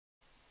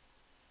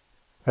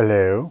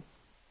Hello?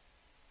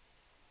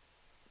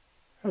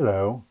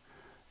 Hello?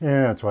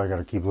 Yeah, that's why I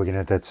gotta keep looking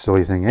at that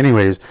silly thing.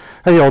 Anyways,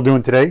 how y'all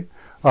doing today?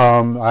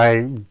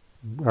 I'm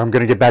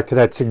gonna get back to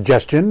that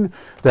suggestion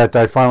that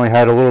I finally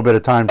had a little bit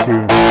of time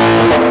to.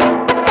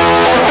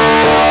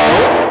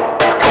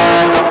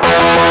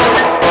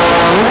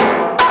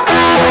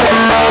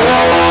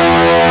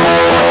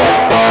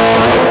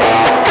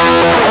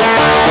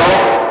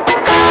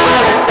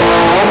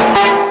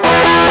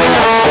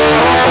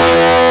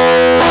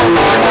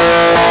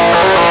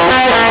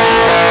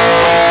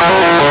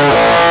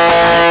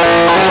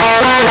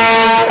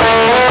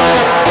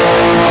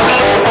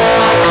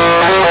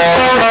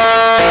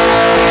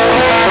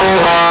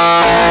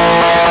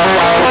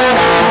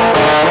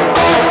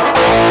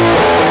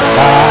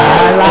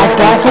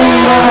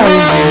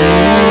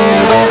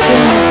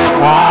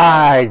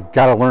 I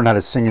gotta learn how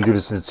to sing and do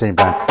this at the same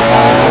time.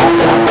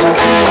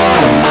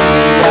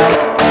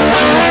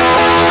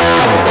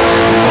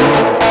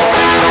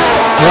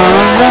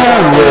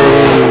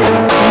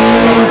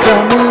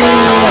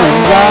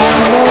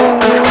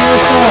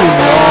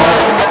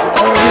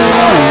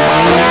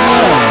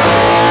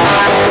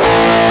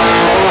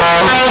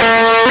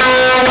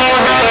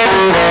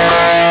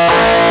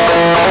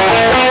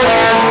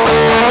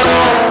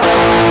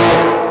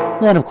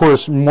 And of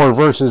course, more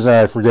verses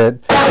I forget.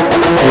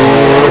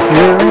 If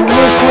you're in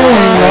the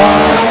swing,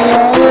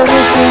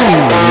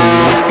 everything.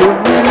 If you're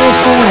in the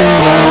swing,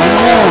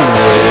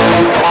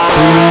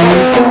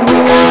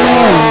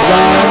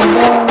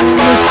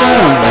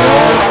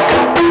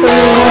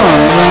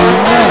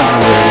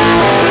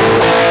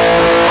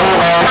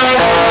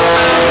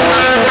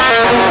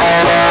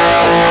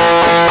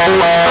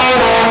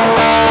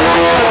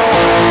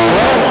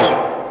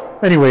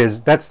 anyways,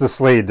 that's the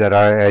Slade that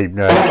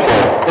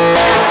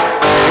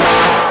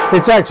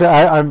it's actually,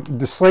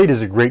 the Slade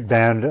is a great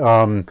band.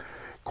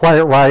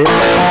 Quiet Riot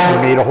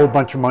made a whole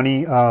bunch of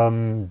money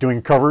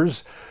doing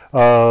covers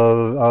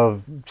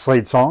of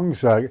Slade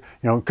songs.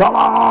 Come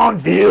on,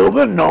 feel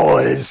the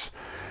noise,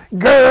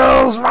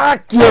 girls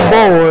rock your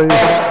boys.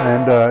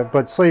 And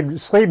but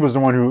Slade was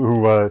the one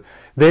who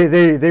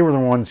they were the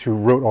ones who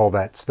wrote all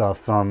that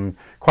stuff.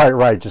 Quiet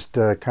Riot just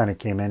kind of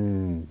came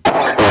in,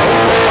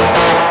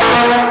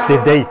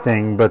 did they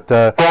thing, but.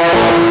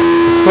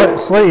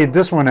 Slade,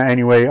 this one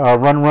anyway,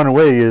 Run Run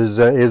Away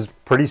is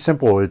pretty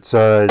simple. It's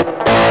A,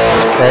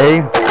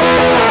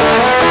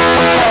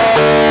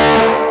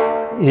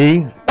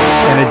 E,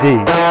 and a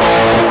D.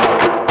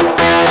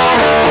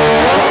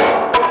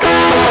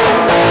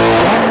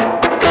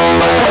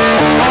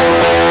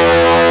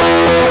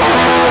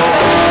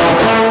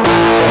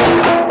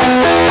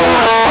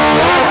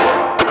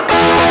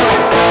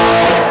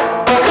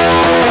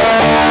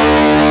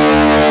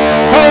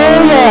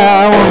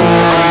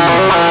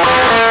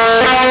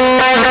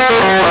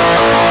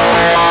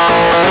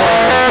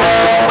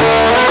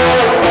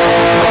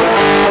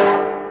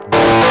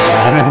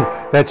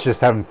 That's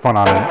just having fun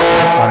on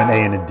an A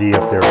and a D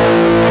up there.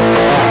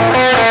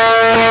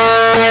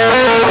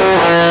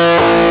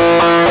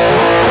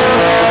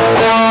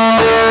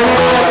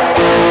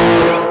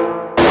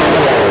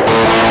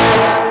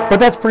 But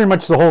that's pretty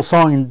much the whole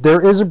song.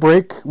 There is a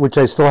break, which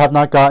I still have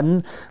not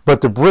gotten,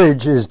 but the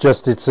bridge is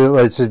just it's a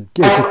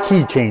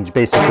key change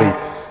basically,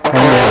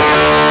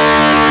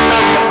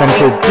 and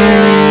it's a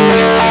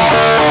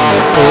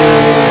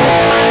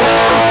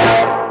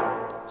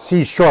D,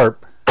 C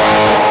sharp.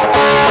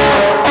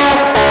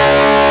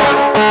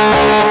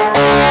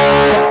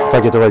 If I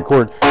get the right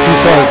chord, C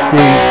sharp, B,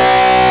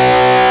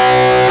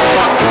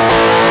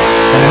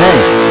 and an A.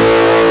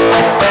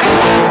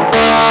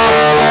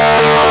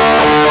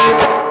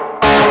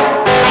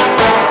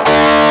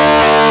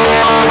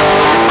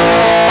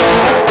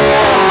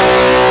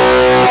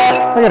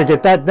 I gotta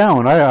get that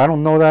down. I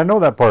don't know that I know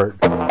that part.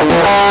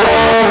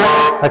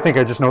 I think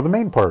I just know the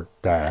main part.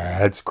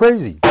 That's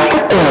crazy.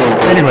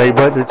 Anyway,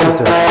 but it's just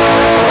a...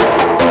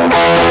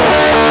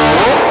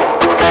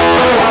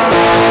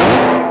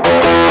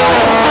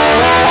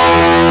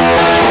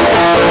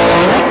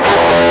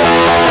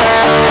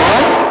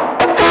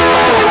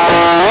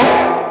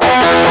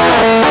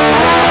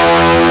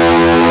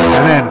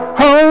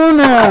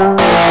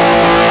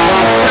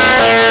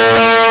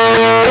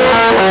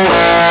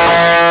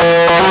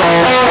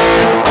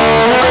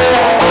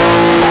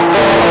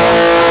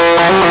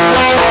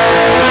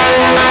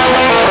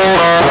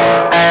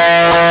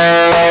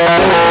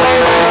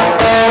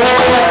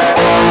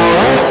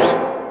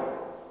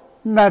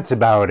 That's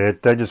about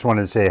it. I just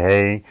wanted to say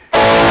hey.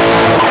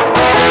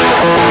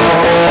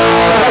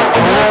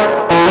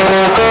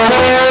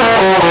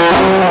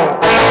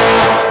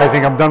 I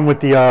think I'm done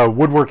with the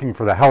woodworking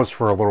for the house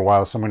for a little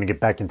while, so I'm going to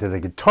get back into the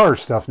guitar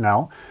stuff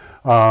now.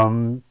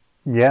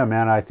 Yeah,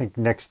 man, I think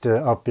next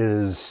up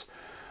is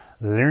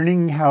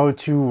learning how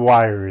to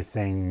wire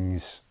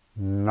things.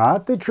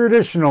 Not the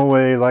traditional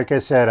way. Like I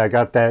said, I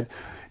got that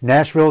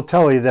Nashville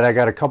telly that I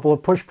got a couple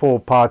of push-pull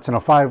pots and a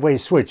 5-way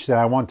switch that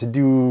I want to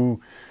do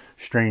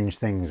strange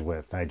things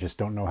with. I just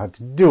don't know how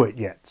to do it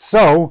yet.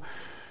 So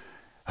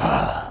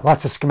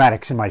Lots of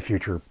schematics in my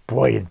future.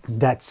 Boy,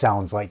 that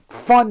sounds like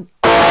fun.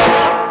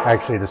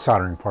 Actually, the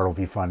soldering part will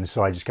be fun,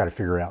 so I just got to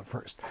figure it out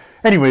first.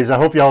 Anyways, I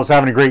hope y'all is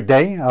having a great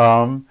day.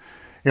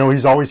 You know,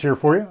 he's always here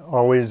for you.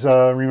 Always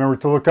remember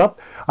to look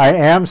up. I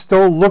am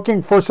still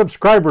looking for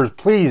subscribers.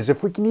 Please,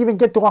 if we can even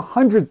get to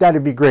 100,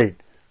 that'd be great.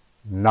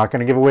 Not going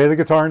to give away the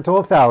guitar until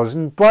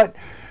 1,000, but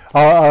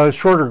a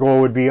shorter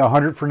goal would be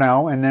 100 for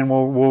now, and then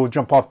we'll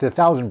jump off the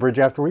 1,000 bridge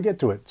after we get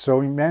to it.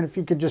 So, man, if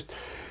you could just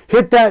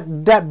hit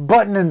that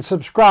button and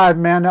subscribe,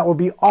 man, that would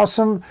be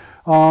awesome.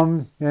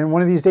 And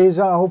one of these days,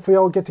 hopefully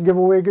I'll get to give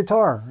away a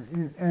guitar.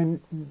 And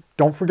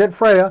don't forget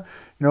Freyja,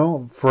 you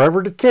know,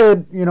 forever the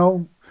kid, you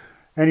know.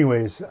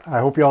 Anyways, I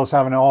hope you all is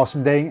having an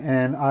awesome day,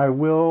 and I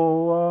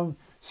will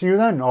see you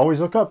then. Always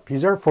look up.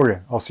 He's there for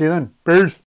you. I'll see you then. Peace.